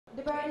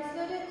The bar is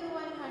loaded to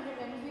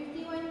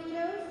 151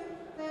 kilos.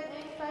 Third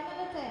and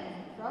final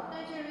attempt from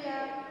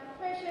Nigeria,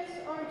 Precious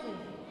Orji.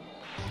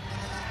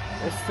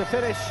 This is to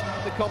finish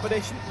the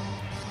competition.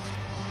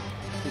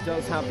 She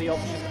does have the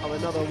option of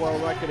another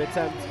world record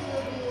attempt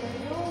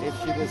if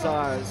she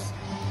desires.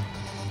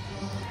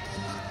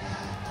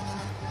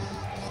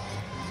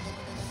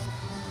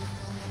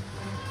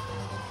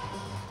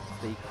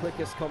 The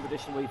quickest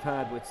competition we've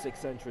had with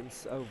 6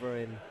 entrants over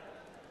in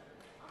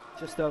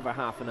just over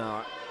half an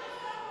hour.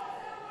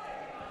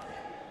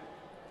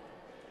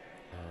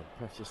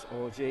 Precious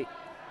Orji.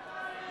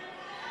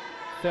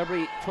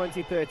 February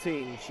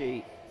 2013,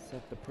 she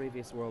set the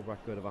previous world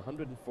record of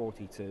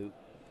 142.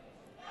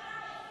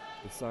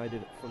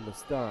 Decided from the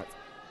start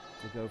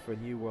to go for a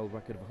new world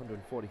record of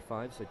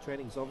 145, so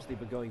training's obviously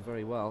been going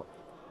very well.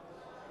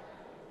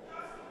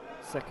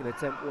 Second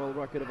attempt, world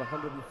record of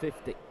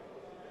 150.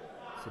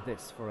 So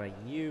this for a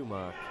new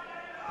mark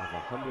of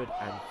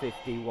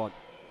 151.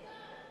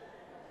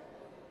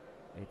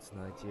 It's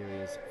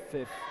Nigeria's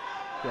 5th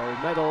gold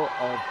medal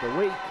of the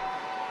week.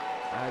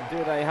 And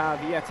do they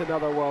have yet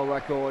another world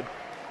record?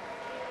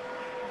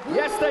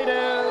 Yes, they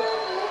do!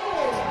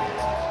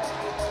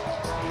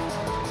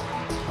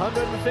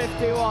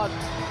 151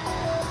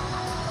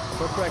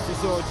 for Precious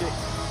Orji.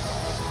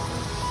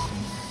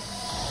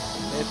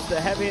 It's the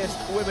heaviest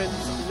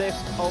women's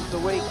lift of the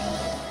week.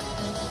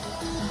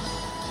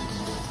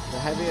 The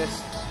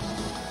heaviest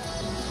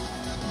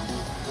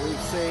we've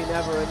seen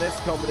ever in this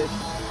competition.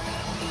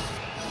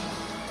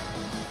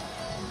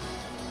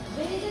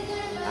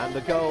 And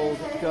the gold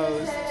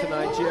goes to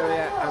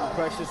Nigeria and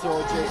Precious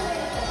Orji.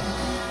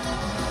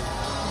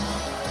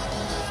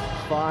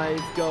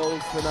 5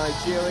 golds for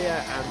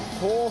Nigeria and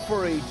 4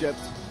 for Egypt.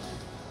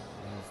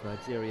 As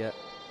Nigeria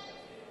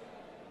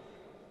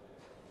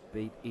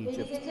beat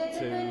Egypt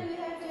to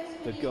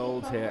the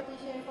gold here.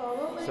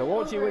 So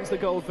Orji wins the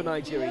gold for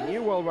Nigeria.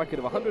 New world record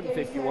of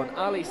 151.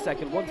 Ali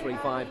second,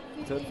 135.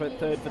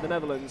 Third for the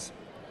Netherlands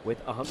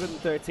with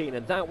 113.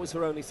 And that was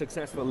her only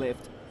successful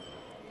lift.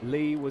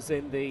 Lee was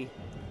in the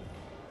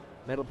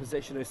medal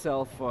position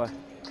herself for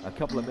a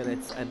couple of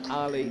minutes, and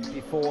Ali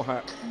before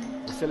her.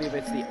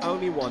 Vasiljevic the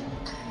only one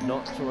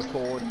not to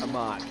record a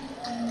mark.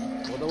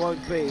 Well, there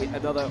won't be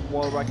another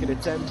world record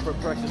attempt for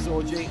Precious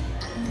Orji.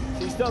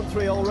 She's done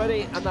 3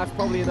 already, and that's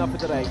probably enough for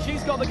today.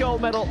 She's got the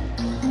gold medal,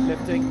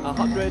 lifting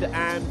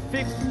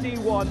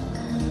 151,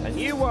 a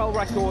new world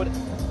record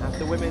at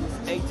the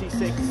women's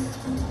 86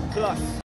 plus.